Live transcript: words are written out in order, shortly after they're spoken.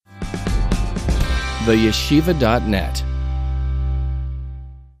theyeshiva.net.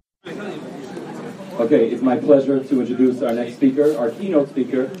 Okay, it's my pleasure to introduce our next speaker, our keynote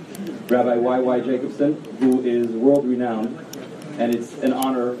speaker, Rabbi Y.Y. Jacobson, who is world-renowned, and it's an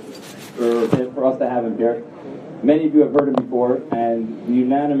honor for us to have him here. Many of you have heard him before, and the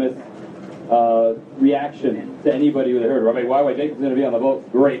unanimous reaction to anybody who heard Rabbi Y.Y. Jacobson is going to be on the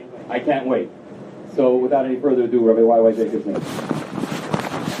boat. Great, I can't wait. So without any further ado, Rabbi Y.Y. Jacobson.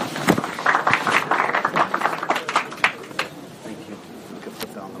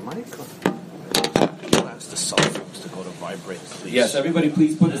 Yes, everybody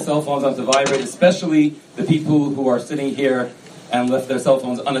please put your cell phones on to vibrate, especially the people who are sitting here and left their cell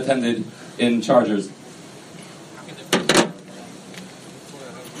phones unattended in chargers.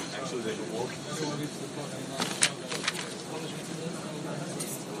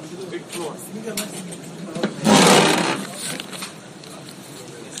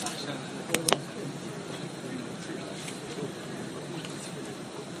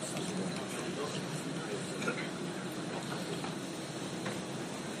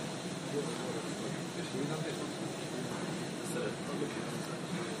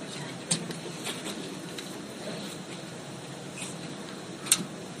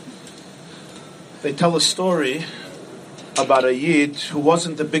 They tell a story about a Yid who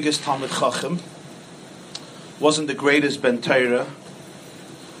wasn't the biggest Talmid Chacham, wasn't the greatest Ben Torah,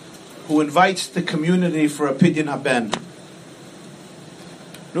 who invites the community for a Pidyon HaBen.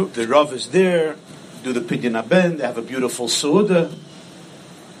 The Rav is there, do the Pidyon HaBen, they have a beautiful Seudah.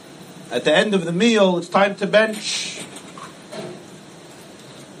 At the end of the meal, it's time to bench.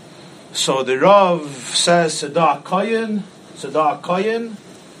 So the Rav says, Sadah Koyen, Sadah Koyen.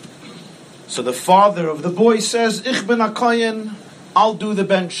 So the father of the boy says, Ich bin a Koyen, I'll do the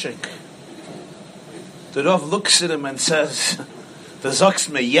benching. The Rav looks at him and says, Du sagst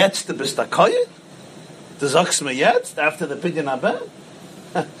mir jetzt, du bist a Koyen? Du sagst mir jetzt, after the Pidyon HaBen?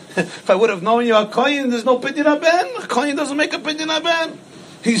 If I would have known you're a Koyen, there's no Pidyon HaBen. A Koyen doesn't make a Pidyon HaBen.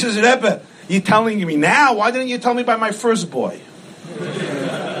 He says, Rebbe, you telling me now? Why didn't you tell me by my first boy?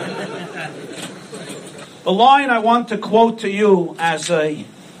 The line I want to quote to you as a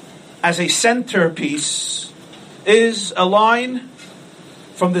centerpiece is a line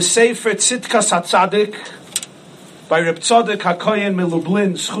from the Sefer Tzidkas HaTzadik by Reb Tzadok HaKoyen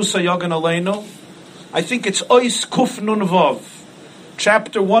Milublin, Zchus HaYogan Aleinu. I think it's Ois Kuf Nun Vav,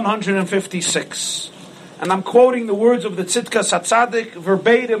 chapter 156. And I'm quoting the words of the Tzidkas HaTzadik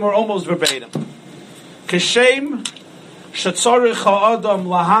verbatim or almost verbatim. Kishem shetzorich ha'adam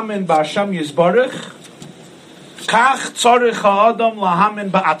lahamin ba'Hashem Yisbarach Kach tzorich ha'adam lahamin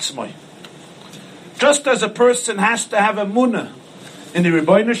ba'atzmoi. Just as a person has to have emunah in the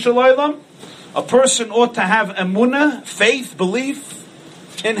Rebbeinu Shel Olam, a person ought to have emunah, faith, belief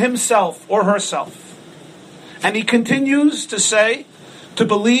in himself or herself. And he continues to say, to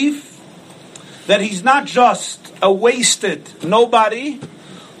believe that he's not just a wasted nobody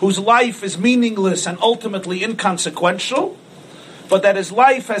whose life is meaningless and ultimately inconsequential, but that his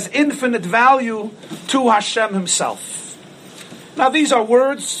life has infinite value to Hashem himself. Now these are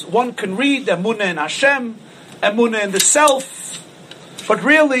words one can read, emunah in Hashem, emunah in the self, but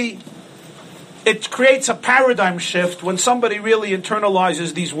really it creates a paradigm shift when somebody really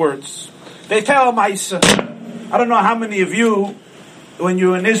internalizes these words. They tell Maisa, I don't know how many of you, when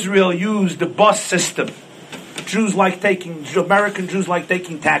you're in Israel, use the bus system. American Jews like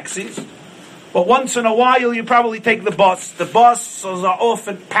taking taxis. But once in a while, you probably take the bus. The buses are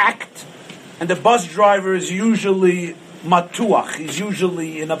often packed, and the bus driver is usually matuach. He's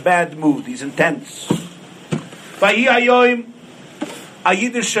usually in a bad mood. He's intense. A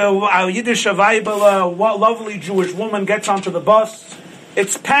Yiddish Weibele, a lovely Jewish woman gets onto the bus.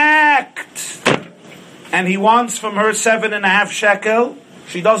 It's packed. And he wants from her 7.5 shekel.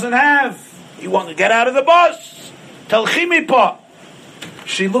 She doesn't have. He wants to get out of the bus. Telchi mipa.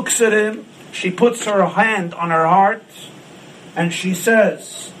 She looks at him. She puts her hand on her heart. And she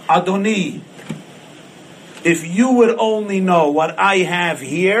says, Adoni, if you would only know what I have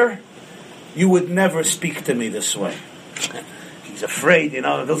here, you would never speak to me this way. He's afraid, He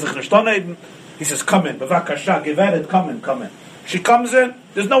says, come in. Bavakasha, Geveret, come in. She comes in.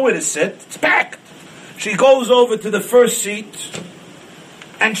 There's nowhere to sit. It's packed. She goes over to the first seat,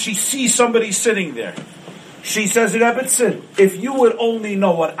 and she sees somebody sitting there. She says, Rebbetzin, if you would only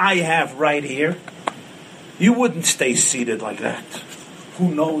know what I have right here, you wouldn't stay seated like that.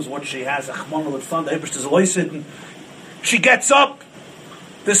 Who knows what she has? She gets up.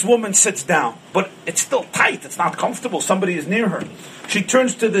 This woman sits down. But it's still tight. It's not comfortable. Somebody is near her. She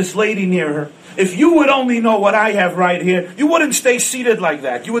turns to this lady near her. If you would only know what I have right here, you wouldn't stay seated like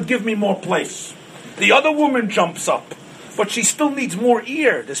that. You would give me more place. The other woman jumps up, but she still needs more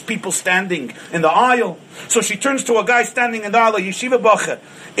ear. There's people standing in the aisle. So she turns to a guy standing in the aisle, Yeshiva Bacher.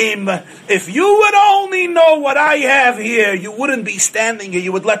 If you would only know what I have here, you wouldn't be standing here.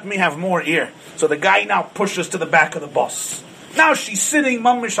 You would let me have more ear. So the guy now pushes to the back of the bus. Now she's sitting,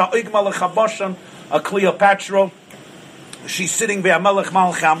 Mamish ha'igmal chaboshan, a Cleopatra. She's sitting there, Melech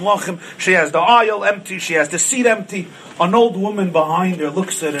Malchei Amlochim. She has the aisle empty. She has the seat empty. An old woman behind her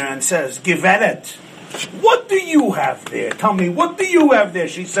looks at her and says, Giveret, what do you have there? Tell me, what do you have there?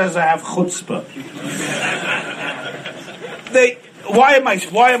 She says, I have chutzpah. Why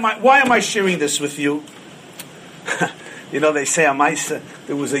am I sharing this with you? You know, they say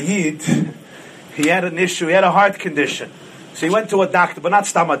there was a Yid. He had an issue. He had a heart condition. So he went to a doctor, but not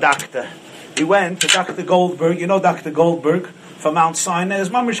Stam a doctor. He went to Dr. Goldberg. You know Dr. Goldberg from Mount Sinai. His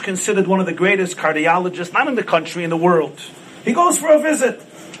mom is considered one of the greatest cardiologists, not in the country, in the world. He goes for a visit.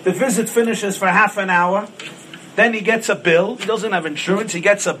 The visit finishes for half an hour. Then he gets a bill. He doesn't have insurance. He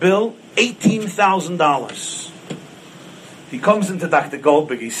gets a bill, $18,000. He comes into Dr.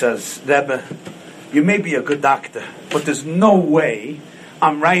 Goldberg. He says, Rebbe, you may be a good doctor, but there's no way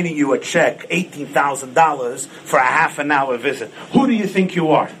I'm writing you a check, $18,000 for a half an hour visit. Who do you think you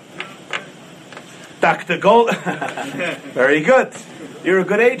are? Dr. Gold. Very good. You're a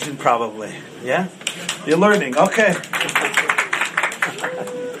good agent, probably. Yeah? You're learning. Okay.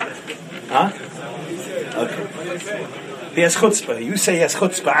 Huh? Okay. He has chutzpah. You say he has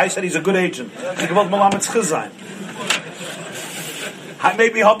chutzpah. I said he's a good agent. Maybe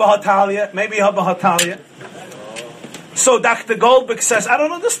Haba Hatalia. Maybe Haba Hatalia. So Dr. Goldberg says, I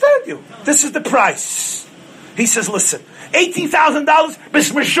don't understand you. This is the price. He says, listen, $18,000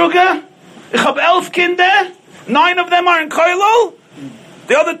 bis Meshuggah. Ich habe 11 Kinder. 9 of them are in Koilol.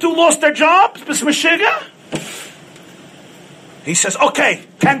 The other 2 lost their jobs. Bis Meshuggah. He says, okay,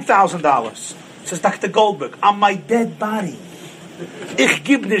 $10,000. Says Dr. Goldberg, on my dead body, ich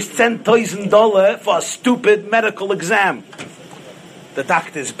gib nicht $10,000 for a stupid medical exam. The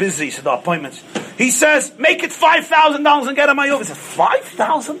doctor is busy, so the appointments. He says, make it $5,000 and get on my office. He says,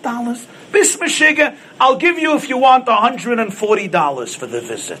 $5,000? Bis Meshuggah, I'll give you, if you want, $140 for the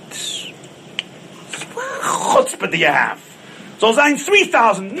visit. What chutzpah do you have? So I'm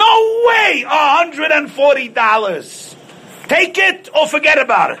 $3,000. No way! $140. Take it or forget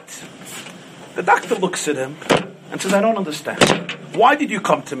about it. The doctor looks at him and says, I don't understand. Why did you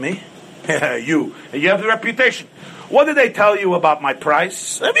come to me? You have the reputation. What did they tell you about my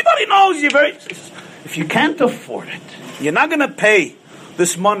price? Everybody knows you're very... If you can't afford it, you're not going to pay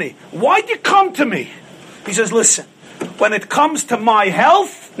this money. Why'd you come to me? He says, listen, when it comes to my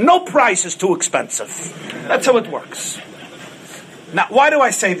health, no price is too expensive. That's how it works. Now, why do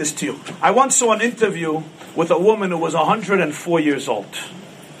I say this to you? I once saw an interview with a woman who was 104 years old.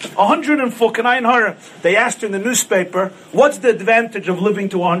 104, can I and her? They asked her in the newspaper, what's the advantage of living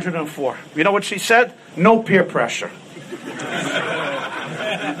to 104? You know what she said? No peer pressure.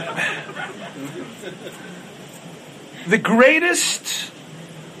 The greatest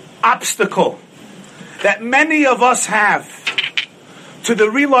obstacle that many of us have to the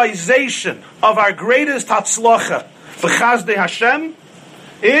realization of our greatest hatzlacha, b'chazdei Hashem,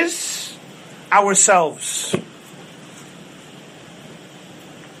 is ourselves.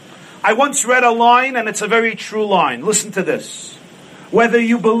 I once read a line, and it's a very true line. Listen to this. Whether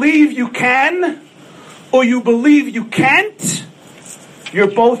you believe you can or you believe you can't, you're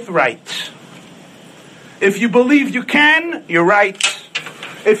both right. If you believe you can, you're right.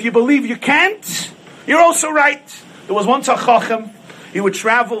 If you believe you can't, you're also right. There was once a chacham. He would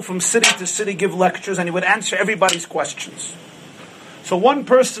travel from city to city, give lectures, and he would answer everybody's questions. So one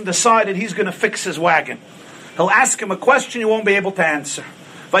person decided he's going to fix his wagon. He'll ask him a question he won't be able to answer.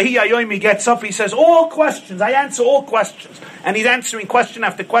 Vahi Ayomi gets up, he says, all questions, I answer all questions. And he's answering question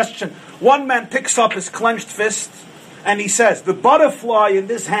after question. One man picks up his clenched fist, and he says, the butterfly in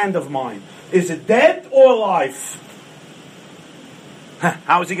this hand of mine, is it dead or alive?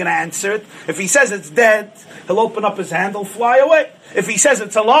 How is he going to answer it? If he says it's dead, he'll open up his hand, he'll fly away. If he says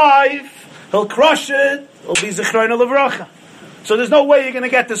it's alive, he'll crush it, it'll be Zechrono Levracha. So there's no way you're going to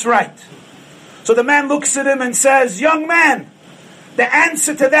get this right. So the man looks at him and says, young man, the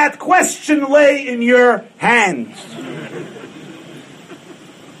answer to that question lay in your hands.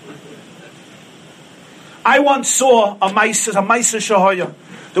 I once saw a Maisa Shahaya.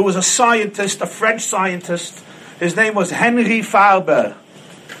 There was a scientist, a French scientist. His name was Henri Faber.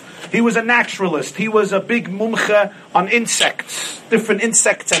 He was a naturalist. He was a big mumche on insects, different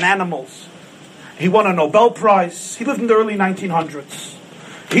insects and animals. He won a Nobel Prize. He lived in the early 1900s.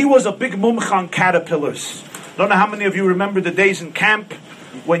 He was a big mumche on caterpillars. I don't know how many of you remember the days in camp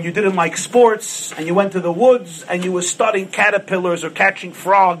when you didn't like sports and you went to the woods and you were studying caterpillars or catching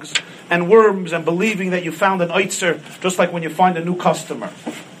frogs and worms and believing that you found an oitzer, just like when you find a new customer.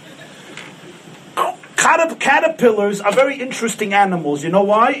 Caterpillars are very interesting animals. You know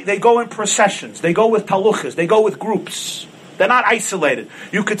why? They go in processions. They go with taluchas. They go with groups. They're not isolated.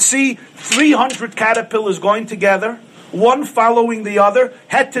 You could see 300 caterpillars going together, one following the other,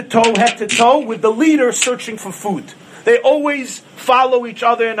 head to toe, with the leader searching for food. They always follow each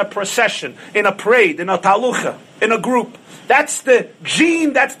other in a procession, in a parade, in a talucha, in a group. That's the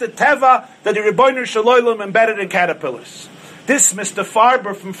gene, that's the teva that the Rebbeinu Shalom embedded in caterpillars. This Mr.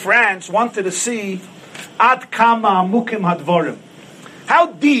 Farber from France wanted to see ad kama amukim hadvorim.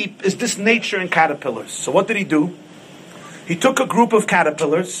 How deep is this nature in caterpillars? So what did he do? He took a group of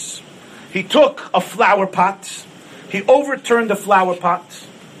caterpillars. He took a flower pot. He overturned the flower pot.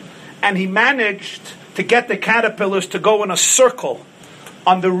 And he managed to get the caterpillars to go in a circle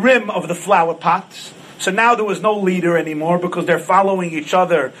on the rim of the flower pot. So now there was no leader anymore because they're following each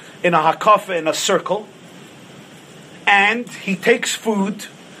other in a hakafa, in a circle. And he takes food.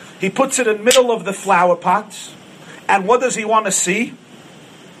 He puts it in the middle of the flower pot. And what does he want to see?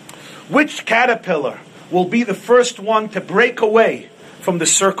 Which caterpillar will be the first one to break away from the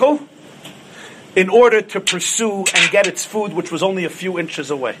circle in order to pursue and get its food, which was only a few inches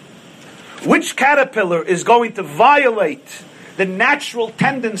away? Which caterpillar is going to violate the natural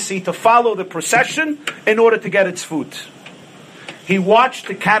tendency to follow the procession in order to get its food? He watched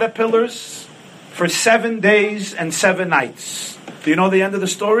the caterpillars for 7 days and 7 nights. Do you know the end of the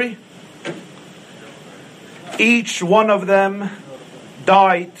story? Each one of them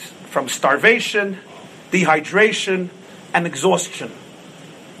died from starvation, dehydration, and exhaustion.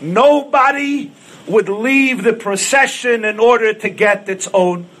 Nobody would leave the procession in order to get its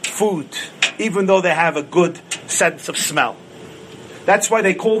own food, even though they have a good sense of smell. That's why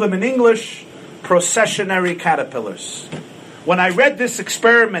they call them in English processionary caterpillars. When I read this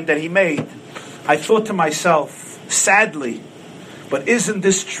experiment that he made, I thought to myself, sadly, but isn't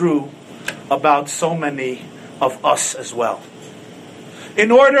this true about so many of us as well?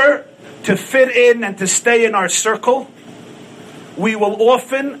 In order to fit in and to stay in our circle, we will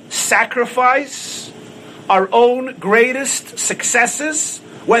often sacrifice our own greatest successes,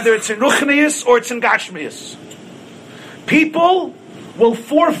 whether it's in Ruchnius or it's in Gashmius. People will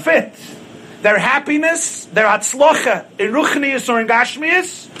forfeit their happiness, their hatzlocha, in Ruchnius or in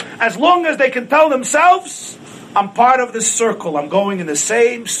Gashmius, as long as they can tell themselves, I'm part of this circle, I'm going in the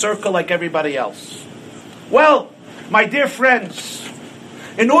same circle like everybody else. Well, my dear friends,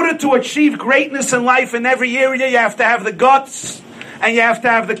 in order to achieve greatness in life in every area, you have to have the guts and you have to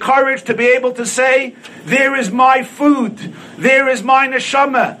have the courage to be able to say, there is my food, there is my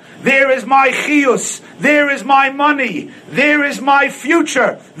neshama, there is my chiyus, there is my money, there is my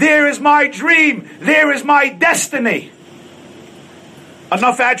future, there is my dream, there is my destiny.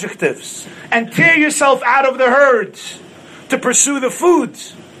 Enough adjectives. And tear yourself out of the herd to pursue the food.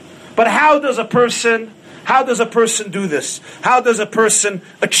 But how does a person do this? How does a person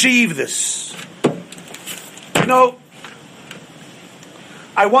achieve this? You know,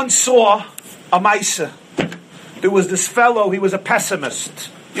 I once saw a maisa. There was this fellow, he was a pessimist.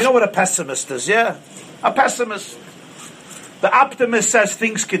 You know what a pessimist is, yeah? A pessimist. The optimist says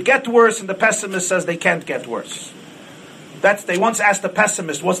things could get worse, and the pessimist says they can't get worse. They once asked the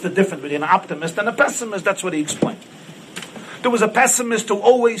pessimist, what's the difference between an optimist and a pessimist? That's what he explained. There was a pessimist who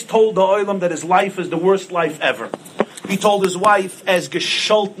always told the oilam that his life is the worst life ever. He told his wife, as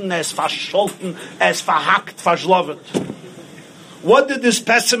gescholten, as verscholten, as verhackt, verschlovet. What did this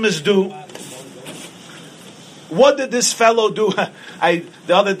pessimist do? What did this fellow do?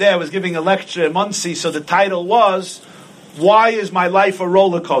 The other day I was giving a lecture in Muncie, so the title was, why is my life a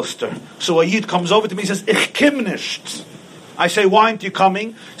roller coaster? So a Yid comes over to me and says, ich kim nicht. I say, why aren't you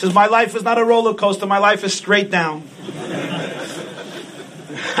coming? He says, my life is not a roller coaster, my life is straight down.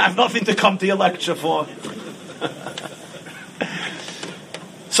 I have nothing to come to your lecture for.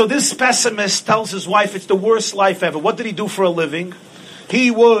 So this pessimist tells his wife it's the worst life ever. What did he do for a living? He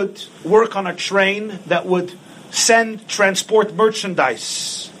would work on a train that would transport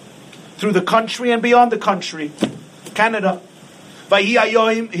merchandise through the country and beyond the country. Canada.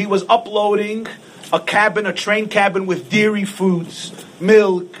 He was uploading a train cabin with dairy foods,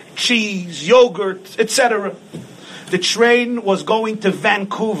 milk, cheese, yogurt, etc. The train was going to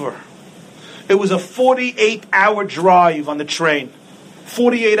Vancouver. It was a 48-hour drive on the train.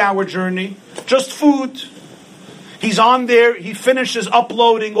 48-hour journey. Just food. He's on there. He finishes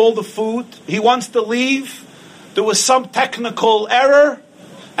uploading all the food. He wants to leave. There was some technical error.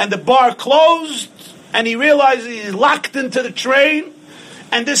 And the bar closed. And he realizes he's locked into the train.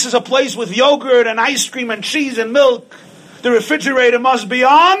 and this is a place with yogurt and ice cream and cheese and milk, the refrigerator must be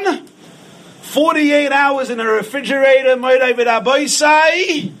on. 48 hours in a refrigerator,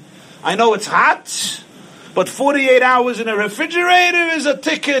 I know it's hot, but 48 hours in a refrigerator is a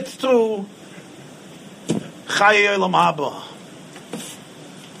ticket to Chayei Olam Haba.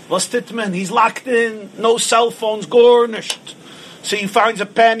 Was Titman? He's locked in, no cell phones, garnished. So he finds a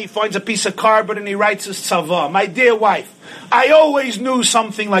pen, he finds a piece of cardboard, and he writes his tzava. My dear wife, I always knew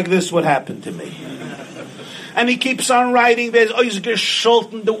something like this would happen to me. And he keeps on writing, there's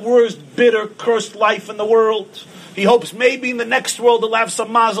Oizgescholten, the worst, bitter, cursed life in the world. He hopes maybe in the next world he'll have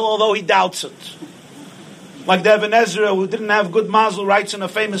some mazel, although he doubts it. Like the Ibn Ezra, who didn't have good mazel, writes in a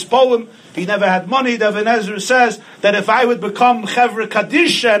famous poem, he never had money. The Ibn Ezra says that if I would become Chevra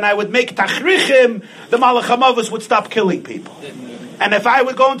Kadisha and I would make tachrichim, the Malach HaMavos would stop killing people. And if I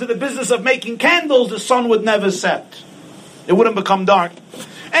would go into the business of making candles, the sun would never set. It wouldn't become dark.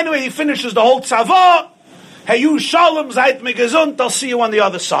 Anyway, he finishes the whole tzavah. Hey, you shalom, seid mir gesund, I'll see you on the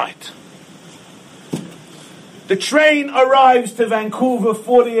other side. The train arrives to Vancouver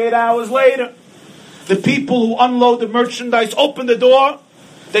 48 hours later. The people who unload the merchandise open the door.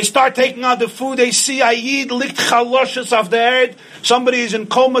 They start taking out the food. They see Ayid licht chaloshes of the earth. Somebody is in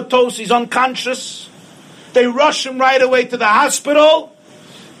comatose. He's unconscious. They rush him right away to the hospital.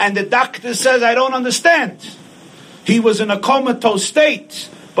 And the doctor says, I don't understand. He was in a comatose state,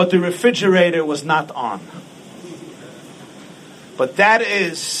 but the refrigerator was not on. But that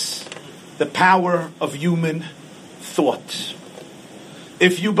is the power of human thought.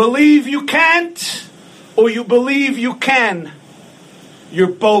 If you believe you can't, or you believe you can, you're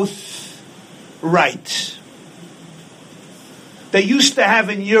both right. They used to have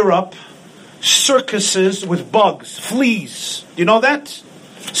in Europe circuses with bugs, fleas. Do you know that?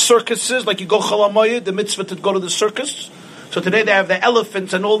 Circuses, like you go Chalamoyed, the mitzvah to go to the circus. So today they have the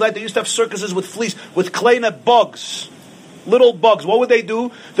elephants and all that. They used to have circuses with fleas, with kleine bugs. Little bugs. What would they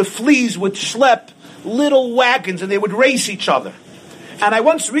do? The fleas would schlep little wagons and they would race each other. And I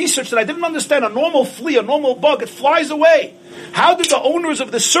once researched that I didn't understand a normal flea, a normal bug, it flies away. How did the owners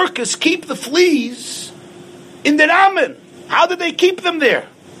of the circus keep the fleas in the ramen? How did they keep them there?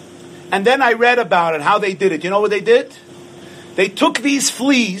 And then I read about it, how they did it. You know what they did? They took these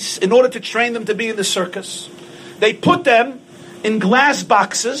fleas in order to train them to be in the circus. They put them in glass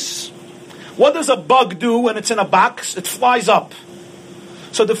boxes. What does a bug do when it's in a box? It flies up.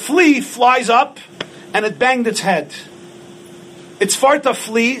 So the flea flies up and it banged its head. It's farta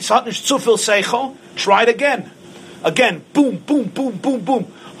flea, es hat nicht zu viel seichel. Try it again. Again, boom, boom, boom, boom,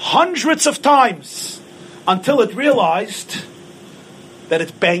 boom. Hundreds of times until it realized that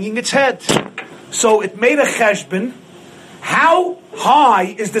it's banging its head. So it made a cheshbon. How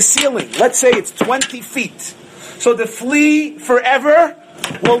high is the ceiling? Let's say it's 20 feet. So the flea forever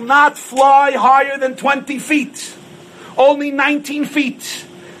will not fly higher than 20 feet. Only 19 feet.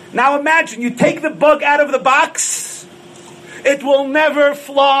 Now imagine, you take the bug out of the box, it will never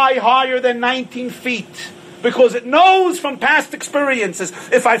fly higher than 19 feet. Because it knows from past experiences,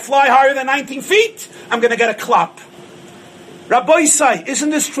 if I fly higher than 19 feet, I'm going to get a clap. Rabbi Isai, isn't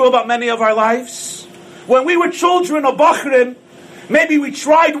this true about many of our lives? When we were children or bachrim, maybe we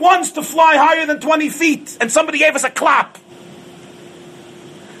tried once to fly higher than 20 feet, and somebody gave us a clap.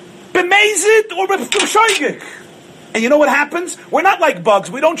 B'mezid or b'shoigik. And you know what happens? We're not like bugs.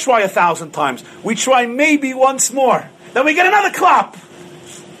 We don't try 1,000 times. We try maybe once more. Then we get another clap.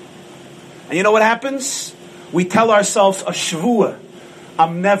 And you know what happens? We tell ourselves a shvuah.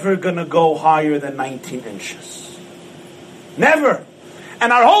 I'm never going to go higher than 19 inches. Never.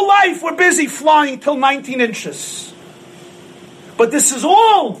 And our whole life we're busy flying till 19 inches. But this is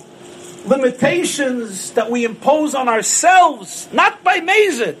all limitations that we impose on ourselves, not by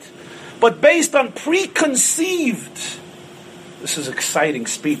Mezid, but based on preconceived. This is exciting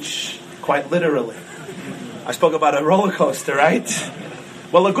speech, quite literally. I spoke about a roller coaster, right?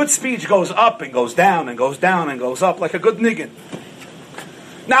 Well, a good speech goes up and goes down and goes down and goes up like a good niggin.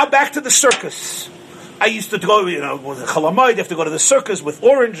 Now back to the circus. I used to go, with the Chalamoid, you have to go to the circus with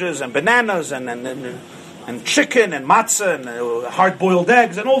oranges and bananas and chicken and matzah and hard-boiled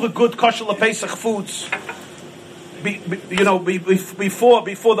eggs and all the good kosher Pesach foods. Before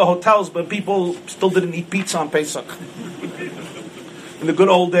the hotels, but people still didn't eat pizza on Pesach. In the good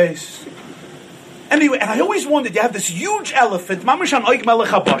old days. Anyway, and I always wondered, you have this huge elephant, Mamashan Oig Melech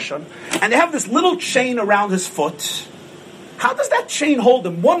HaBashan, and they have this little chain around his foot. How does that chain hold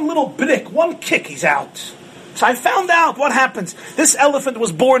him? One little brick, one kick, he's out. So I found out what happens. This elephant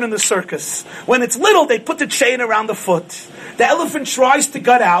was born in the circus. When it's little, they put the chain around the foot. The elephant tries to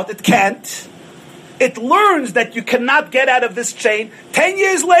gut out, it can't. It learns that you cannot get out of this chain. 10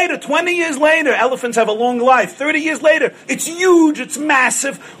 years later, 20 years later, elephants have a long life. 30 years later, it's huge, it's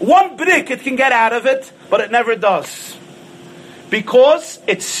massive. One brick, it can get out of it, but it never does. Because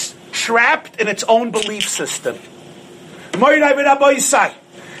it's trapped in its own belief system.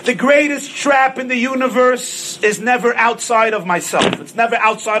 The greatest trap in the universe is never outside of myself. It's never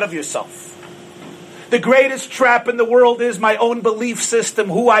outside of yourself. The greatest trap in the world is my own belief system,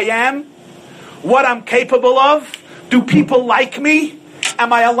 who I am, what I'm capable of. Do people like me?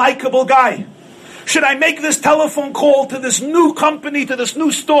 Am I a likable guy? Should I make this telephone call to this new company, to this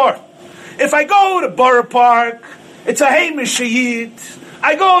new store? If I go to Borough Park, it's a hey Mishayid.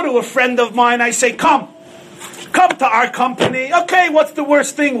 I go to a friend of mine, I say, come to our company. Okay, what's the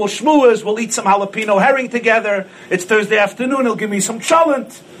worst thing? We'll shmooze, we'll eat some jalapeno herring together. It's Thursday afternoon, he'll give me some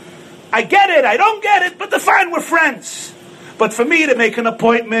cholent. I get it, I don't get it, but fine, we're friends. But for me to make an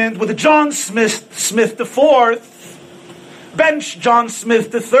appointment with John Smith IV, bench John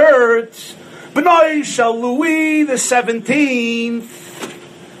Smith III, B'nai Shel Louis XVII,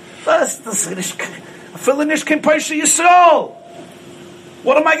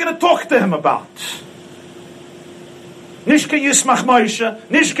 what am I going to talk to him about? Nishke Yismach Moshe,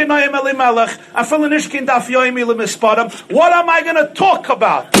 Nishke Noam Elimelech, Afil Nishke Daf Yoimi Lemisparam. What am I going to talk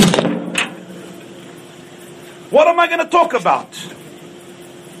about? What am I going to talk about?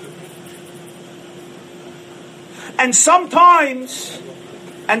 And sometimes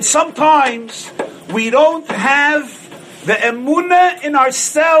we don't have the emunah in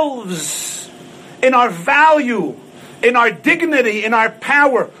ourselves, in our value, in our dignity, in our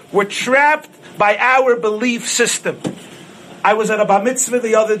power. We're trapped by our belief system. I was at a bar mitzvah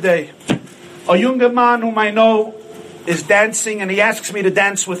the other day. A younger man whom I know is dancing, and he asks me to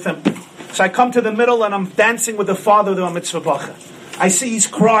dance with him. So I come to the middle and I'm dancing with the father of the bar mitzvah bacha. I see he's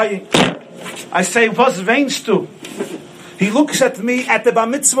crying. I say, "Was weinst du?" He looks at me at the bar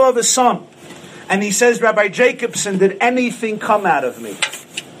mitzvah of his son, and he says, "Rabbi Jacobson, did anything come out of me?"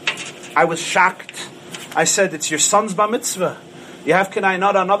 I was shocked. I said, "It's your son's bar mitzvah. You have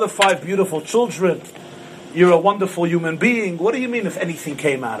not another 5 beautiful children. You're a wonderful human being. What do you mean if anything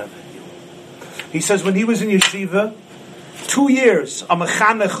came out of it?" He says when he was in yeshiva, 2 years, a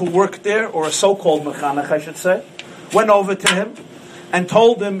mechanech who worked there, or a so-called mechanech I should say, went over to him and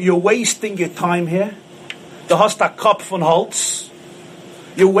told him, "You're wasting your time here. Du hast a Kopf von Holz.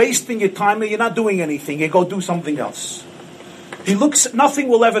 You're wasting your time here. You're not doing anything. You go do something else." He looks, nothing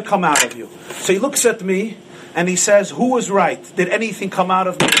will ever come out of you. So he looks at me and he says, "Who was right? Did anything come out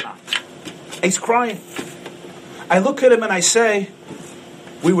of me or not?" He's crying. I look at him and I say,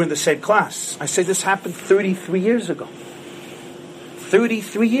 we were in the same class. I say, this happened 33 years ago.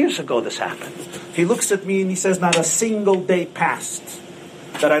 33 years ago this happened. He looks at me and he says, not a single day passed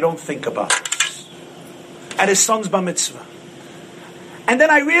that I don't think about this. At his son's bar mitzvah. And then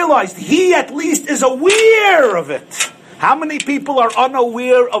I realized he at least is aware of it. How many people are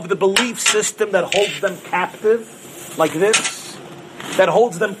unaware of the belief system that holds them captive, like this? That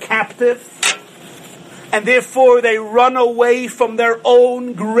holds them captive? And therefore they run away from their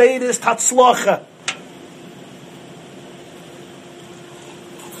own greatest hatzlacha.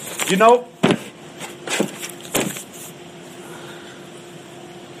 You know,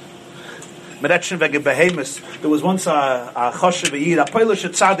 there was once a choshev yid, a Polish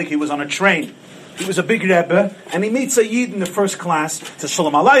tzaddik. He was on a train. He was a big rebbe, and he meets a yid in the first class. Says,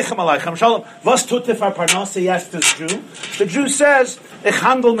 "Shalom aleichem, aleichem shalom. Was tut for parnasa?" He asks this Jew. The Jew says, "Ich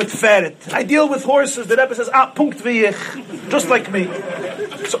handel mit Pferd. I deal with horses." The rebbe says, "Punkt wie ich," just like me.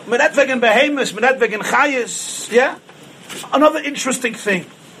 So, menet wegen behemoths, menet wegen chayes. Yeah. Another interesting thing.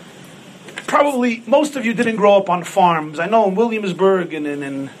 Probably most of you didn't grow up on farms. I know in Williamsburg and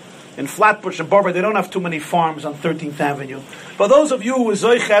in Flatbush and Barbara, they don't have too many farms on 13th Avenue. But those of you who is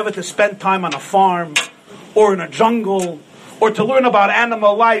zoich ever to spend time on a farm or in a jungle or to learn about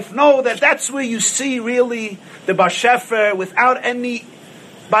animal life, know that that's where you see really the Bar Shefer without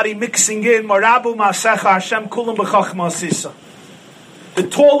anybody mixing in. Marabu ma'asecha Hashem kulam b'chachma asisa. The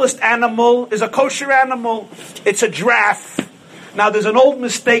tallest animal is a kosher animal. It's a giraffe. Now, there's an old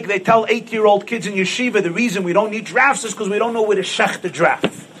mistake. They tell 8-year-old kids in yeshiva the reason we don't need giraffes is because we don't know where to shech the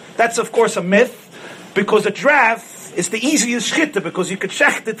giraffe. That's, of course, a myth, because a giraffe is the easiest shchitta, because you could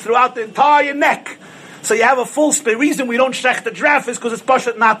shecht it throughout the entire neck. So you have a full spin. The reason we don't shecht the giraffe is because it's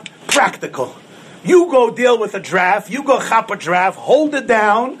pashat not practical. You go deal with a giraffe, you go chop a giraffe, hold it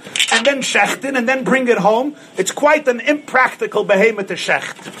down, and then shecht it, and then bring it home. It's quite an impractical behemoth to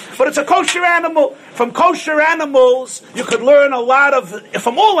shecht. But it's a kosher animal. From kosher animals, you could learn a lot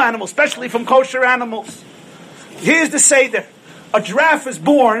from all animals, especially from kosher animals. Here's the seder. A giraffe is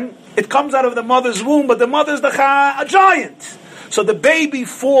born It comes out of the mother's womb, but the mother's a giant. So the baby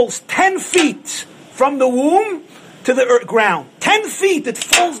falls 10 feet from the womb to the ground. 10 feet, it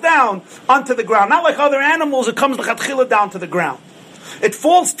falls down onto the ground. Not like other animals, it comes down to the ground. It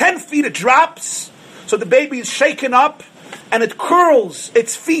falls 10 feet, it drops, so the baby is shaken up, and it curls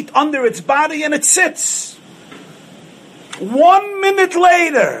its feet under its body, and it sits. 1 minute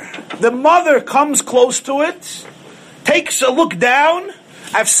later, the mother comes close to it, takes a look down.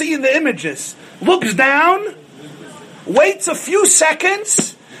 I've seen the images. Looks down, waits a few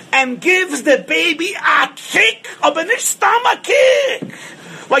seconds, and gives the baby a kick, aber nicht stomach kick.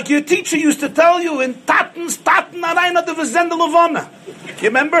 Like your teacher used to tell you in Taten Arena de Vizende Levana. You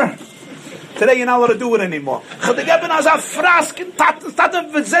remember? Today you're not allowed to do it anymore. Gedegeben als a Frask in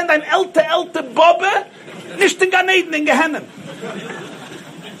Taten Vizende, ein elte Bobbe, nicht in Ganeden, in Gehennen.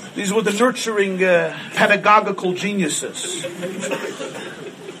 These were the nurturing pedagogical geniuses.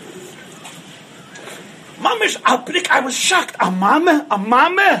 Mamish Alprik, I was shocked. A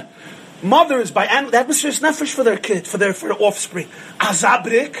mama. Mothers by animal, that was just nefesh for their kid, for their offspring.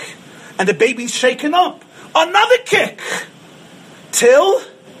 Azabrik, and the baby's shaken up. Another kick. Till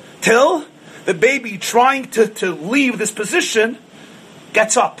the baby trying to leave this position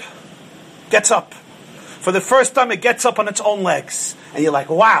gets up. For the first time it gets up on its own legs. And you're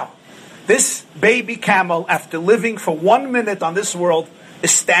like, wow, this baby camel, after living for 1 minute on this world,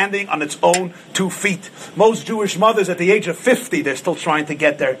 is standing on its own 2 feet. Most Jewish mothers at the age of 50, they're still trying to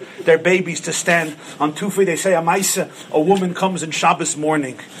get their babies to stand on 2 feet. They say, a woman comes in Shabbos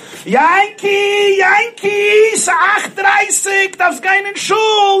morning. Yankee, Sa'ach 30, darf's gehen in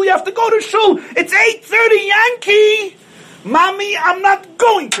Shul, you have to go to Shul. It's 8:30, Yankee. Mommy, I'm not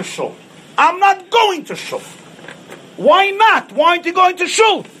going to Shul. Why not? Why aren't you going to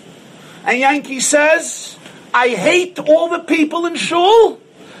Shul? And Yankee says, I hate all the people in Shul,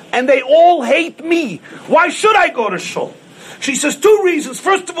 and they all hate me. Why should I go to Shul? She says 2 reasons.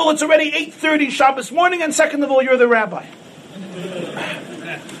 First of all, it's already 8:30 Shabbos morning, and second of all, you're the rabbi.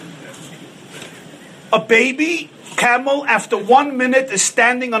 A baby camel, after 1 minute, is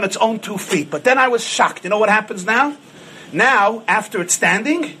standing on its own 2 feet. But then I was shocked. You know what happens now? Now, after it's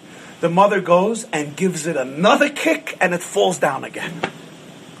standing, the mother goes and gives it another kick, and it falls down again.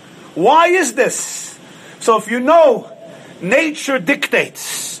 Why is this? So if you know, nature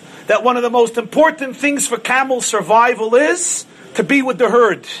dictates that one of the most important things for camel survival is to be with the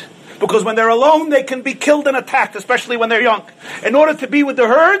herd. Because when they're alone, they can be killed and attacked, especially when they're young. In order to be with the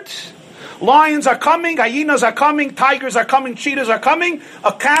herd, lions are coming, hyenas are coming, tigers are coming, cheetahs are coming.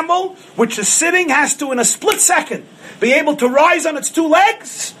 A camel, which is sitting, has to, in a split second, be able to rise on its 2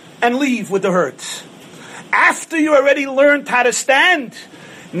 legs and leave with the herd. After you already learned how to stand,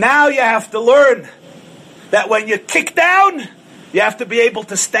 now you have to learn that when you kick down, you have to be able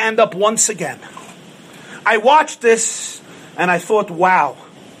to stand up once again. I watched this and I thought, wow,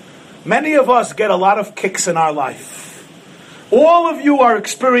 many of us get a lot of kicks in our life. All of you are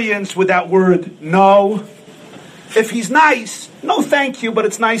experienced with that word, no. If he's nice, no thank you, but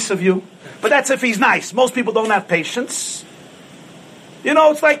it's nice of you. But that's if he's nice. Most people don't have patience. You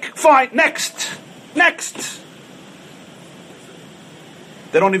know, it's like, fine, next.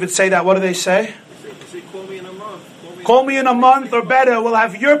 They don't even say that. What do they say? Call me in a month. Call me in a month or better. We'll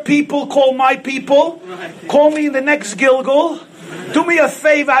have your people call my people. Right. Call me in the next Gilgul. Do me a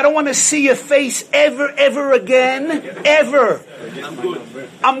favor. I don't want to see your face ever again. Ever.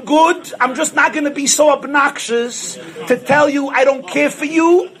 I'm good. I'm just not going to be so obnoxious to tell you I don't care for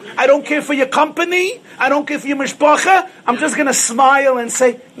you. I don't care for your company. I don't care for your mishpacha. I'm just going to smile and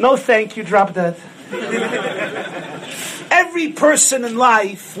say, no thank you, drop dead. Every person in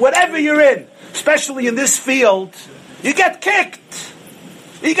life, whatever you're in, especially in this field, you get kicked.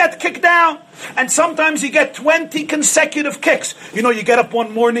 You get kicked down. And sometimes you get 20 consecutive kicks. You know, you get up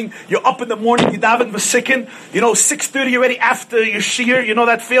one morning, you're up in the morning, you daven v'sikin. 6:30 already after your shiur. You know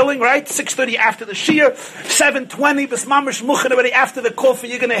that feeling, right? 6:30 after the shiur. 7:20, b'smamish muchen already after the coffee.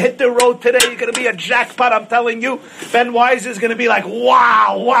 You're going to hit the road today. You're going to be a jackpot, I'm telling you. Ben Wise is going to be like,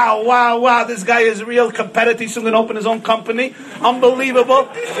 wow. This guy is real competitive. He's going to open his own company. Unbelievable.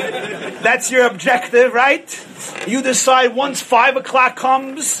 That's your objective, right? You decide once 5 o'clock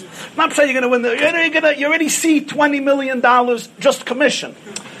comes, I'm not saying you're going to win. You already see $20 million just commission.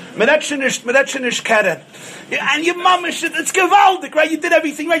 Medetchinish Keren. And your mamish, it's gewaldig, right? You did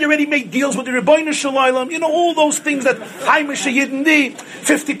everything right. You already made deals with the Rebbeinu Shalom. All those things that Haimish Yidden did.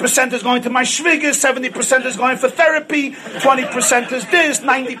 50% is going to my shvigas, 70% is going for therapy, 20% is this,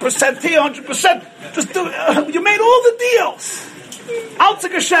 90% here, 100%. Just do. You made all the deals.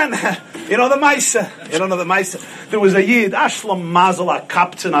 Altsakashen. You know the Maisa. You don't know the Maisa. There was a Yid, Ashlam Mazel, a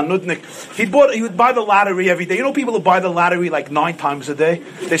Kapten, a Nudnik. He would buy the lottery every day. You know people who buy the lottery like 9 times a day?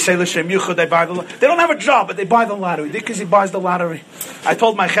 They say L'Shem Yuchad, they don't have a job, but they buy the lottery. Because he buys the lottery. I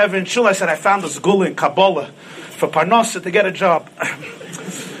told my Chaver in Shul, I said, I found this gula in Kabbalah for Parnasa to get a job.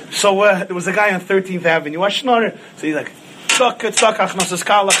 So there was a guy on 13th Avenue, Ashnar. So he's like, so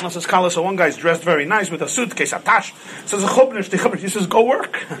one guy's dressed very nice with a suitcase, a tash. Says, he says, go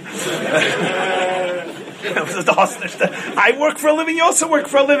work. I work for a living, you also work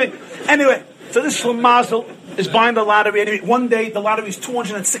for a living. Anyway, so this Shlomo Mazel is buying the lottery. Anyway, one day the lottery is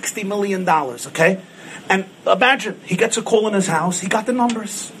 $260 million, okay? And imagine, he gets a call in his house, he got the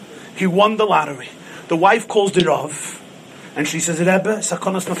numbers. He won the lottery. The wife calls the Rav, and she says, Rebbe,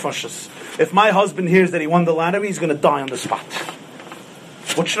 sakonas nefashos. If my husband hears that he won the lottery, he's going to die on the spot.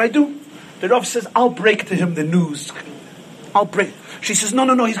 What should I do? The Rav says, I'll break to him the news. I'll break. She says, no,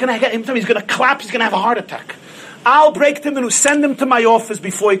 he's going to get him. He's going to clap. He's going to have a heart attack. I'll break to him and send him to my office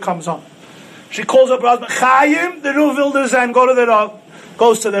before he comes on. She calls up her husband, Chaim, the Rav will design. Go to the Rav.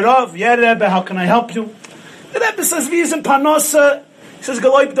 Goes to the Rav. Yeah, Rebbe, how can I help you? The Rebbe says, wie ist in Parnasa? He says,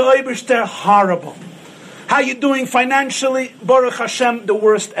 Geloib de Oibers, they're horrible. How you doing financially? Baruch Hashem, the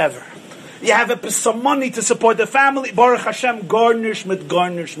worst ever. You have some money to support the family. Baruch Hashem, garnish.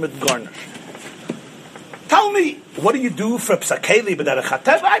 Tell me, what do you do for psakeli b'derech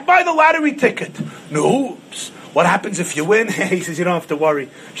hatev? I buy the lottery ticket. No. What happens if you win? He says, you don't have to worry.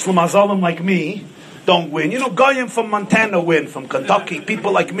 Shlomo Zalim like me don't win. You know, Goyim from Montana win, from Kentucky.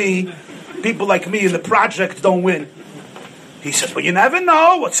 People like me in the project don't win. He says, well, you never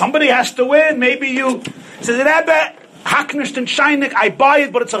know. What somebody has to win. Maybe you. He says, Rebbe, Haknisht and Shainik, I buy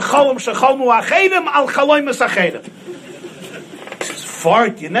it, but it's a chalom shechalmu achedim al chaloimus achedim. He says,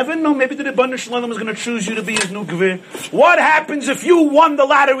 fart, you never know. Maybe the Rebbeinu Shalom is going to choose you to be his new gvir. What happens if you won the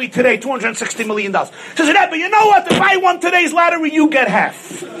lottery today, $260 million? He says, Rebbe, you know what? If I won today's lottery, you get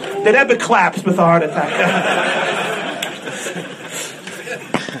half. The Rebbe claps with a heart attack.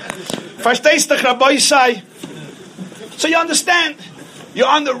 Verstehst du, Rabbi Isai? So you understand, you're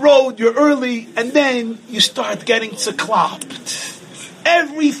on the road, you're early, and then you start getting tzeklopped.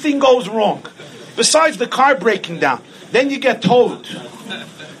 Everything goes wrong. Besides the car breaking down. Then you get towed.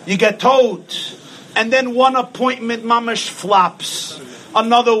 And then one appointment, mamash, flops.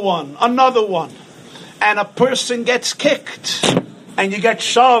 Another one. And a person gets kicked. And you get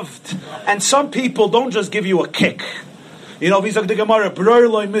shoved. And some people don't just give you a kick. You know, Vizak the Gemara, Bror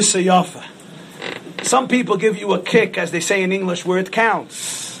loy misa yafa. Some people give you a kick, as they say in English, where it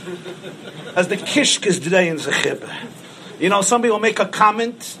counts. As the kishkas today in Zechib. You know, some people make a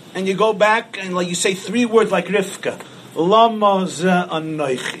comment, and you go back, and like you say 3 words like Rivka. Lama ze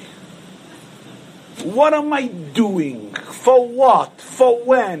anoichi. What am I doing? For what? For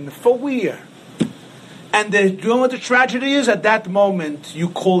when? For where? And you know what the tragedy is? At that moment, you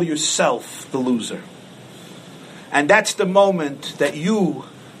call yourself the loser. And that's the moment that you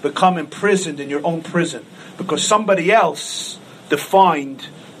become imprisoned in your own prison because somebody else defined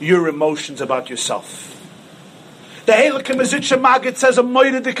your emotions about yourself. The Heilige Mezritcher Maggid says a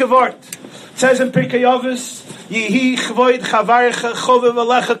moire dike Wort. It says in Pirkei Avos, Yehi chvoid chavarcha chove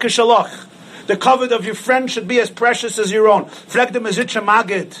v'lecha kishalach. The covet of your friend should be as precious as your own. Frag the Mezritcher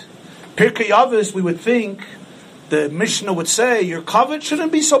Maggid. Pirkei Avos, we would think, the Mishnah would say, your covet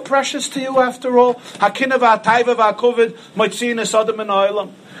shouldn't be so precious to you after all. Hakina v'atayva v'akovet moitzin es adam in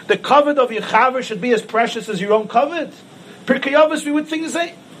ha'olam. The covet of your chaver should be as precious as your own covet. Pirkei Avos, we would think,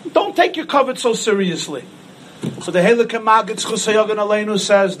 say, don't take your covet so seriously. So the Heilige Maggid Schus HaYogan Aleinu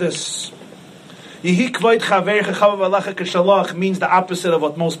says this. Yehi kvoid chavercha chava v'alecha kishalach means the opposite of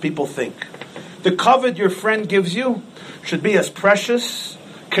what most people think. The covet your friend gives you should be as precious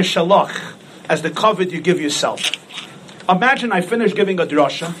kishalach as the covet you give yourself. Imagine I finish giving a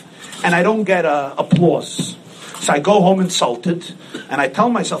drasha and I don't get applause. So I go home insulted and I tell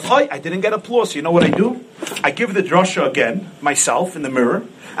myself, I didn't get applause. You know what I do? I give the drasha again, myself, in the mirror.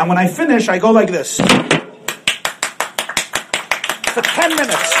 And when I finish, I go like this. For 10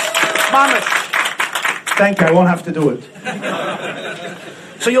 minutes. Mamish. Thank you, I won't have to do it.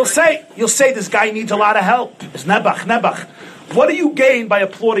 So you'll say this guy needs a lot of help. It's nebach. What do you gain by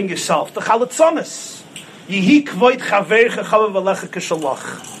applauding yourself? The chalatzonis. Yehi kvoid chavercha chava v'alecha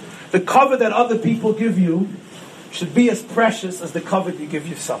kishalach. The cover that other people give you should be as precious as the cover you give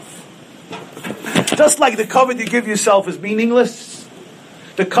yourself. Just like the cover you give yourself is meaningless,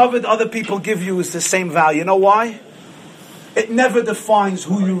 the cover that other people give you is the same value. You know why? It never defines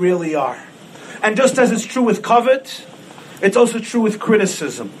who you really are. And just as it's true with covet, it's also true with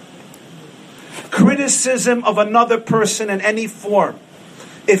criticism. criticism of another person in any form,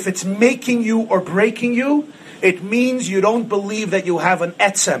 if it's making you or breaking you, it means you don't believe that you have an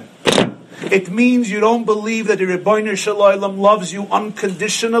etzem. It means you don't believe that the Rebbeinu Shalom loves you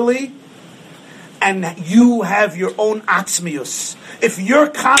unconditionally, and you have your own atzmius. If your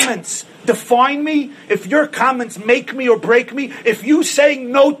comments define me, if your comments make me or break me, if you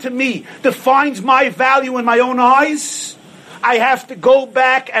saying no to me defines my value in my own eyes, I have to go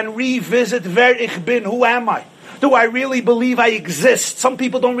back and revisit wer ich bin, who am I? Do I really believe I exist? Some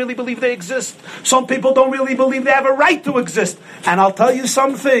people don't really believe they exist. Some people don't really believe they have a right to exist. And I'll tell you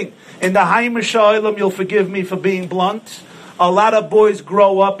something, in the Haim Shalom, you'll forgive me for being blunt, a lot of boys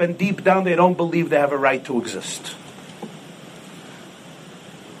grow up and deep down they don't believe they have a right to exist.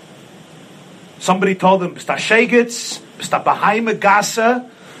 Somebody told them, B'sta Shegitz, B'sta Bahaima Gasa,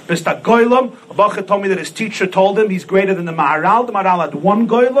 B'sta Goylam. A Bacha told me that his teacher told him he's greater than the Maharal. The Maharal had 1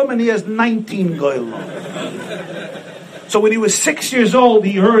 Goylam and he has 19 Goylam. So when he was 6 years old,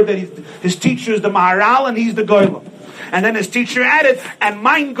 he heard that his teacher is the Maharal and he's the Goylam. And then his teacher added, and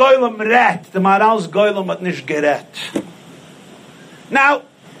mein Goylam ret, the Maharal's Goylam hat nish geret. Now,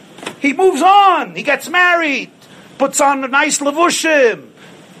 he moves on, he gets married, puts on a nice levushim,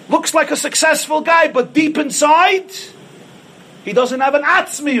 looks like a successful guy, but deep inside, he doesn't have an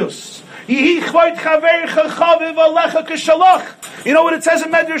atzmius. You know what it says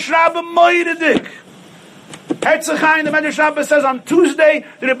in Medrash Rabbah? Moidedik. Herzchaim, the Medrash Rabbah says on Tuesday,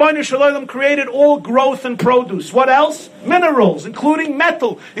 the Rebbeinu Shalom created all growth and produce. What else? Minerals, including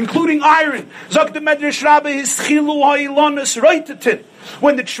metal, including iron. Zok the Medrash Rabbah is chilu ha'ilonis roitetin.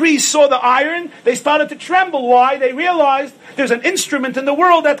 When the trees saw the iron, they started to tremble. Why? They realized there's an instrument in the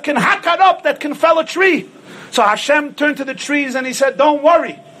world that can hack it up, that can fell a tree. So Hashem turned to the trees and he said, don't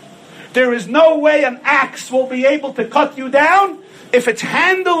worry. There is no way an axe will be able to cut you down if its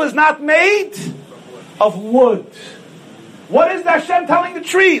handle is not made of wood. What is Hashem telling the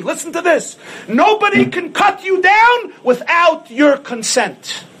tree? Listen to this. Nobody can cut you down without your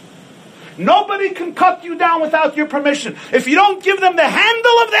consent. Nobody can cut you down without your permission. If you don't give them the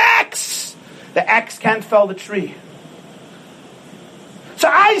handle of the axe can't fell the tree. So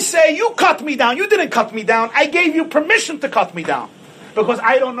I say, you cut me down. You didn't cut me down. I gave you permission to cut me down. Because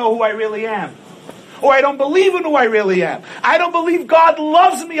I don't know who I really am. Or I don't believe in who I really am. I don't believe God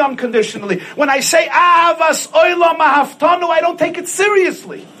loves me unconditionally. When I say, Ahavas olam ahaftanu, I don't take it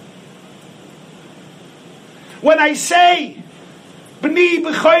seriously. When I say, B'ni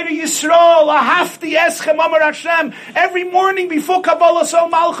b'chayre Yisrael, ahafti eschem amar Hashem, every morning before Kabbalah Sol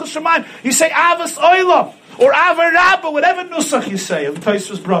Malchus Shemayim, you say, Ahavas olam, or Ava Rabba, whatever nusach you say, of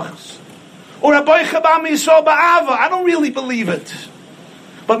Tosfos Brachos. Or Aboicha B'am Yisrael Ba'ava, I don't really believe it.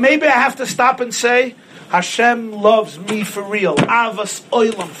 But maybe I have to stop and say, Hashem loves me for real. Avas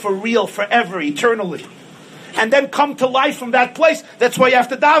oilam, for real, forever, eternally. And then come to life from that place. That's why you have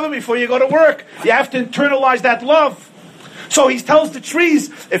to daven before you go to work. You have to internalize that love. So he tells the trees,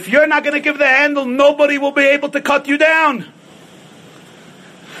 if you're not going to give the handle, nobody will be able to cut you down.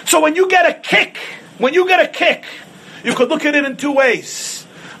 So when you get a kick, you could look at it in 2 ways.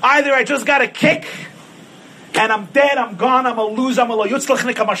 Either I just got a kick, and I'm dead, I'm gone, I'm a loser, I'm a lo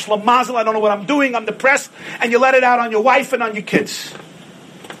yutzlachnik, I'm a shlamazel, I don't know what I'm doing, I'm depressed, and you let it out on your wife and on your kids.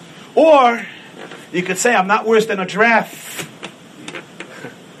 Or, you could say, I'm not worse than a giraffe.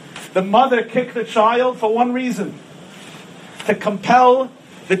 The mother kicked the child for one reason. To compel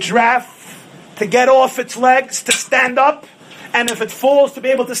the giraffe to get off its legs, to stand up, and if it falls, to be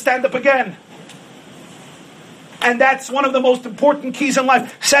able to stand up again. And that's one of the most important keys in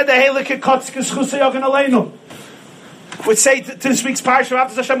life. Said the Helike Kotzkes Chusayogan Aleinu. Would say to this week's parasha,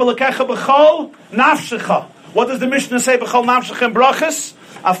 After Hashem Elokecha B'chol Nafshecha. What does the Mishnah say? B'chol Nafshecha in Brachas?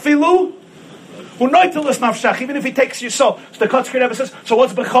 Afilu Unoitelis Nafshech. Even if he takes your soul. So the Kotzker Rebbe says, so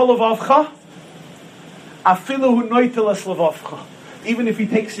what's B'chol Levavcha? Afilu Unoitelis Levavcha. Even if he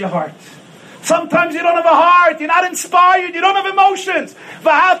takes your heart. Sometimes you don't have a heart, you're not inspired, you don't have emotions.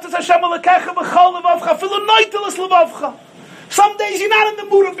 Some days you're not in the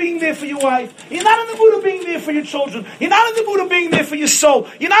mood of being there for your wife. You're not in the mood of being there for your children. You're not in the mood of being there for your soul.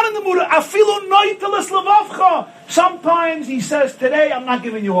 You're not in the mood of Sometimes he says, today I'm not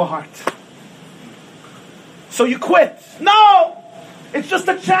giving you a heart. So you quit. No! It's just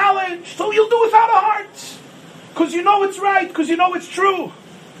a challenge. So you'll do without a heart. Because you know it's right, because you know it's true.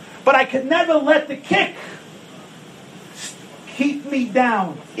 But I can never let the kick keep me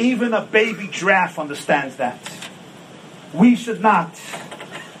down. Even a baby giraffe understands that. We should not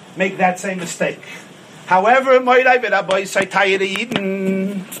make that same mistake. However, the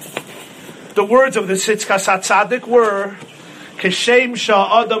words of the Tzidkas HaTzadik were, Keshem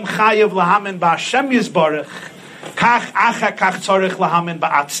sha'adam chayev lahamin ba'Hashem yizbarach, kach acha kach tzarich lahamin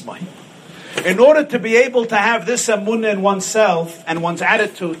ba'atzmai. In order to be able to have this emunah in oneself and one's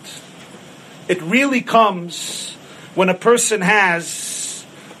attitude, it really comes when a person has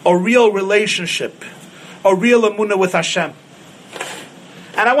a real relationship, a real emunah with Hashem.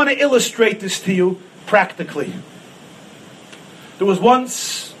 And I want to illustrate this to you practically. There was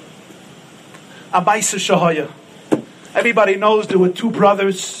once a Baisa Shahaya. Everybody knows there were two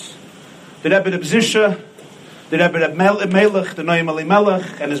brothers, the Rebbe Reb Zisha, the Rebbe Reb Melech, the Noam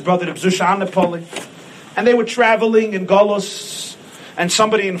Elimelech, and his brother Reb Zusha Anapoli. And they were traveling in Golos, and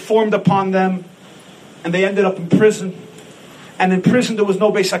somebody informed upon them, and they ended up in prison. And in prison there was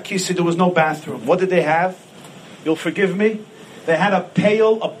no Beis HaKisi, there was no bathroom. What did they have? You'll forgive me. They had a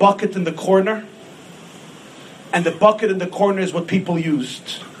pail, a bucket in the corner, and the bucket in the corner is what people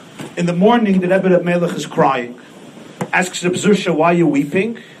used. In the morning, the Rebbe Reb Melech is crying. Asks Reb Zusha, why are you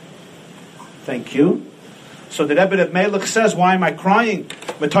weeping? Thank you. So the Rebbe Reb Melech says, why am I crying?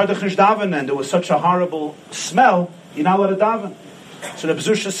 And there was such a horrible smell, you're not allowed to daven. So Reb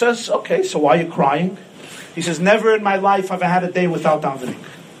Zusha says, okay, so why are you crying? He says, never in my life have I had a day without davening.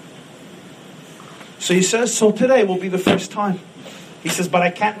 So he says, so today will be the first time. He says, but I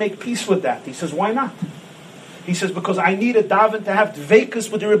can't make peace with that. He says, why not? He says, because I need a daven to have dveikus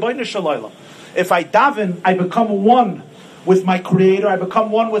with the Rebbeinu Shalom. If I daven, I become one with my Creator, I become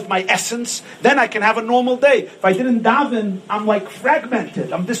one with my essence, then I can have a normal day. If I didn't daven, I'm like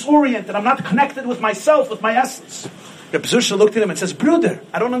fragmented, I'm disoriented, I'm not connected with myself, with my essence. Reb Zusha looked at him and says, Bruder,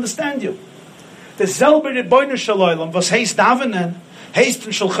 I don't understand you. The selbe Rebbeinu Shalom, was heist davenen, heist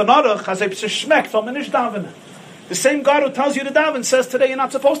in Shulchan Aruch, has schmeckt, weil man nicht davenen. The same God who tells you to daven says today you're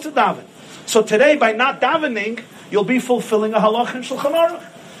not supposed to daven. So today, by not davening, you'll be fulfilling a halach in Shulchan Aruch.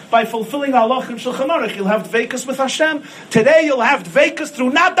 By fulfilling a halach in Shulchan Aruch, you'll have dveikus with Hashem. Today, you'll have dveikus through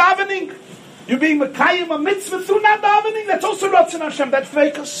not davening. You're being mekayim a mitzvah through not davening. That's also Ratzon Hashem. That's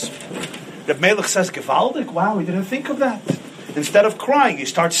dveikus. Reb Melech says, Gevaldik, wow, we didn't think of that. Instead of crying, he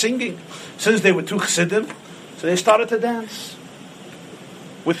starts singing. Since they were two chassidim, so they started to dance.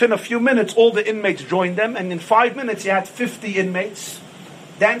 Within a few minutes, all the inmates joined them, and in 5 minutes, you had 50 inmates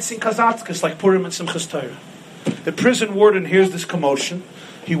dancing kazatzkas like Purim and Simchas Torah. The prison warden hears this commotion.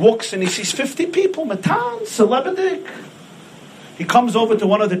 He walks and he sees 50 people, Matan, Celebridik. He comes over to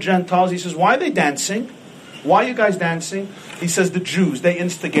one of the Gentiles. He says, why are they dancing? Why are you guys dancing? He says, the Jews, they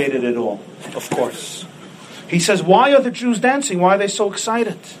instigated it all, of course. He says, why are the Jews dancing? Why are they so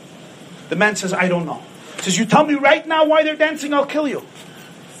excited? The man says, I don't know. He says, you tell me right now why they're dancing, I'll kill you.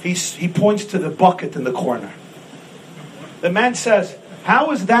 He points to the bucket in the corner. The man says,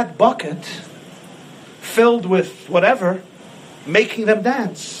 how is that bucket filled with whatever making them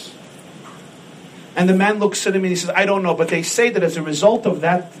dance? And the man looks at him and he says, I don't know, but they say that as a result of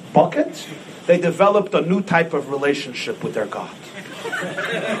that bucket, they developed a new type of relationship with their God.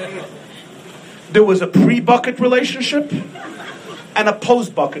 There was a pre-bucket relationship and a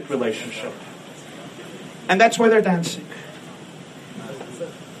post-bucket relationship. And that's why they're dancing.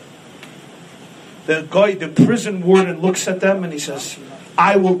 The prison warden looks at them and he says,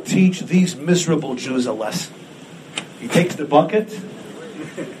 I will teach these miserable Jews a lesson. He takes the bucket,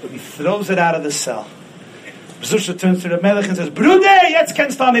 he throws it out of the cell. Zusha turns to the Melech and says, Bruder, jetzt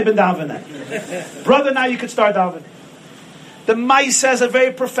kannst du neben davenen. Brother, now you can start davening. The Mai says a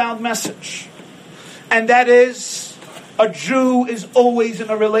very profound message. And that is, a Jew is always in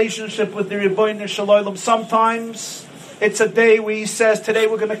a relationship with the Rebbeinu Shalom. Sometimes it's a day where he says, today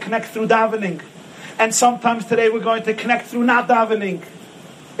we're going to connect through davening. And sometimes today we're going to connect through not davening,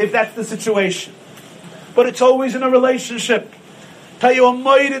 if that's the situation. But it's always in a relationship. Tell you a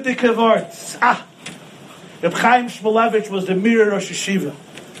moire dike words. Reb Chaim Shmulevitch was the Mirror Rosh Yeshiva.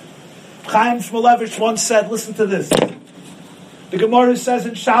 Chaim Shmulevitch once said, listen to this. The Gemara says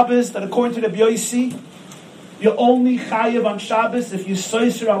in Shabbos that according to the B'yosi, you're only chayav on Shabbos if you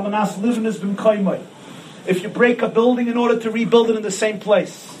soiser al manas livnus b'mkoymai. If you break a building in order to rebuild it in the same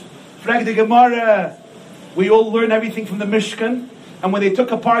place. Frag the Gemara, we all learn everything from the Mishkan, and when they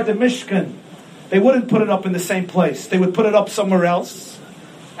took apart the Mishkan, they wouldn't put it up in the same place. They would put it up somewhere else.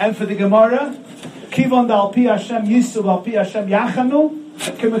 And for the Gemara, Kivon dal pi Hashem yisu al pi Hashem yachanu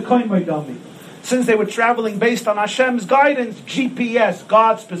k'mekoymai dami. Since they were traveling based on Hashem's guidance, GPS,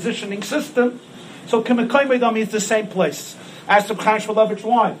 God's positioning system, so k'mekoymai dami is the same place. Ask Reb Chaim Shmulevitch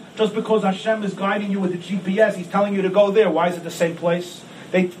why. Just because Hashem is guiding you with the GPS, He's telling you to go there. Why is it the same place?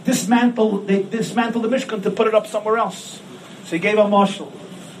 They dismantled the Mishkan to put it up somewhere else. So he gave a mashal.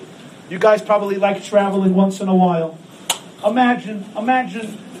 You guys probably like traveling once in a while. Imagine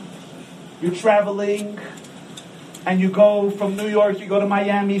you're traveling and you go from New York, you go to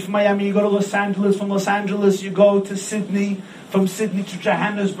Miami, from Miami you go to Los Angeles, from Los Angeles you go to Sydney, from Sydney to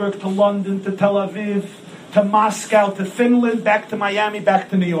Johannesburg, to London, to Tel Aviv, to Moscow, to Finland, back to Miami, back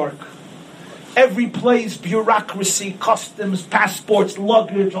to New York. Every place, bureaucracy, customs, passports,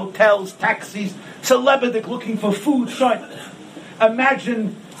 luggage, hotels, taxis, celebrity looking for food.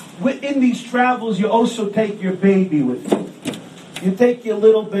 Imagine in these travels you also take your baby with you. You take your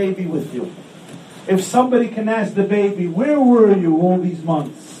little baby with you. If somebody can ask the baby, where were you all these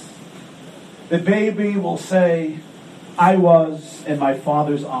months? The baby will say, I was in my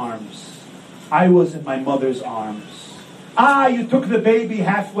father's arms. I was in my mother's arms. You took the baby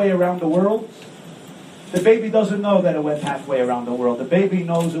halfway around the world? The baby doesn't know that it went halfway around the world. The baby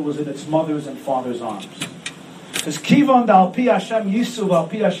knows it was in its mother's and father's arms. Because Kivon Al Pi Hashem Yisuv Al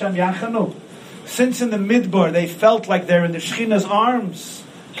Pi Hashem Yachanu. Since in the Midbar they felt like they're in the Shechina's arms,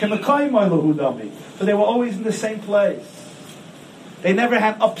 so they were always in the same place. They never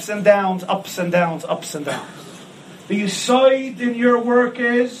had ups and downs, ups and downs, ups and downs. The Yisoid in your work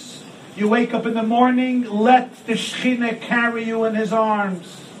is, you wake up in the morning, let the Shechina carry you in his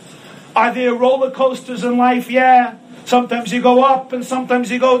arms. Are there roller coasters in life? Yeah. Sometimes you go up and sometimes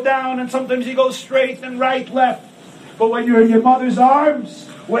you go down and sometimes you go straight and right, left. But when you're in your mother's arms,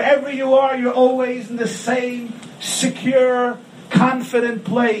 wherever you are, you're always in the same secure, confident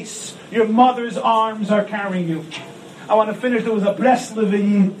place. Your mother's arms are carrying you. I want to finish. There was a Breslev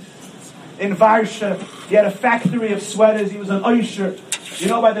Yid in Varsha. He had a factory of sweaters. He was an Oisher. You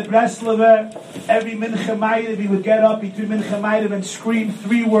know, by the Breslever, every Mincha Ma'ariv, he would get up between Mincha Ma'ariv and scream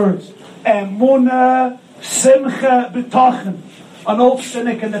 3 words. Emunah, Simcha, B'tochen. An old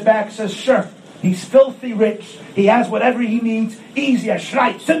cynic in the back says, sure, he's filthy rich. He has whatever he needs. Easy,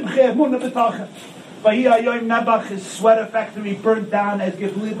 Ashreit, Simcha, Emunah, B'tochen. But here, Yoim Nebuch, his sweater factory burnt down as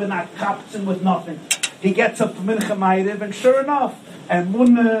Geblieben at Kaptzen with nothing. He gets up to Mincha Ma'ariv, and sure enough,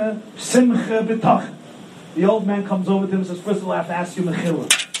 Emunah, Simcha, B'tochen. The old man comes over to him and says, first of all, I have to ask you Mechila.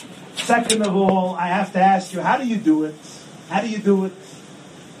 Second of all, I have to ask you, how do you do it? How do you do it?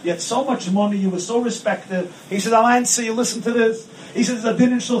 You had so much money, you were so respected. He says, I'll answer you, listen to this. He says, a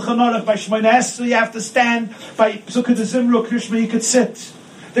din in Shulchan Aruch, by Shmoneh Esrei, you have to stand. By Pesukah de Zimra, Krishma, you could sit.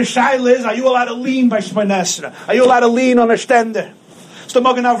 The shaila is, are you allowed to lean by Shmoneh Esrei? Are you allowed to lean on a stender? So the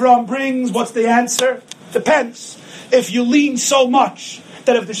Magen Avraham brings, what's the answer? Depends. If you lean so much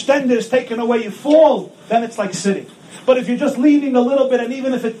that if the stender is taken away, you fall, then it's like sitting. But if you're just leaning a little bit, and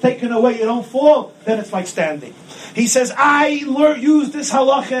even if it's taken away, you don't fall, then it's like standing. He says, I use this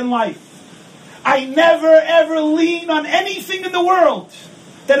halacha in life. I never ever lean on anything in the world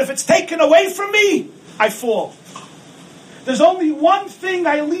that if it's taken away from me, I fall. There's only one thing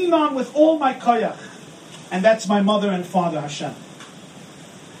I lean on with all my koyach, and that's my mother and father, Hashem.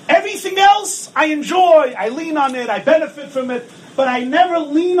 Everything else, I enjoy, I lean on it, I benefit from it, but I never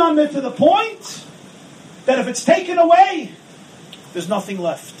lean on it to the point that if it's taken away, there's nothing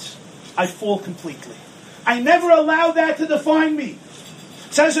left. I fall completely. I never allow that to define me.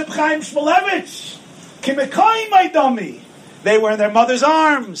 Says Reb Chaim Shmulevitch, Kimekayim my dummy. They were in their mother's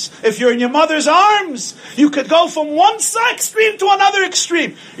arms. If you're in your mother's arms, you could go from one extreme to another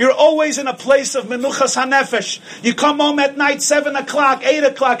extreme. You're always in a place of menuchas hanefesh. You come home at night, 7 o'clock, 8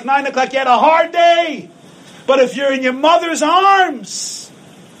 o'clock, 9 o'clock, you had a hard day. But if you're in your mother's arms,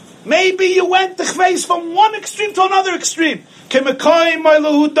 maybe you went the chveis from one extreme to another extreme. You're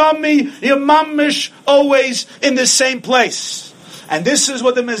mamish always in the same place. And this is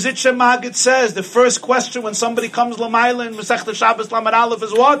what the Mezritcher Maggid says. The first question when somebody comes l'mayla in Masechta Shabbos Lamed Aleph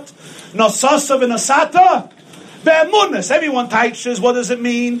is what? Nosasa v'nasata be'emunas. Everyone teaches, what does it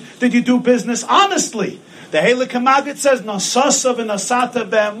mean? Did you do business honestly? The Heilige Maggid says, Nosasa v'nasata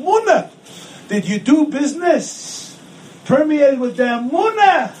be'emunah. Did you do business permeated with the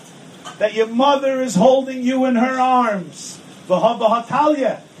emunah that your mother is holding you in her arms? When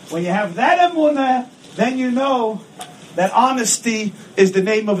you have that emunah, then you know that honesty is the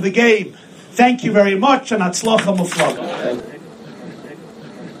name of the game. Thank you very much, and atzlacha muflaga.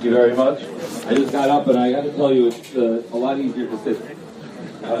 Thank you very much. I just got up, and I got to tell you, it's a lot easier to sit.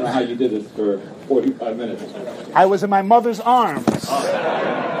 I don't know how you did this for 45 minutes. I was in my mother's arms.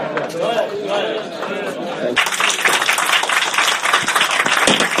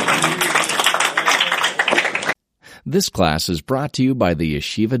 This class is brought to you by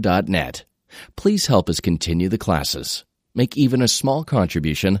theyeshiva.net. Please help us continue the classes. Make even a small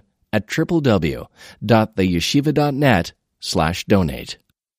contribution at www.theyeshiva.net/donate.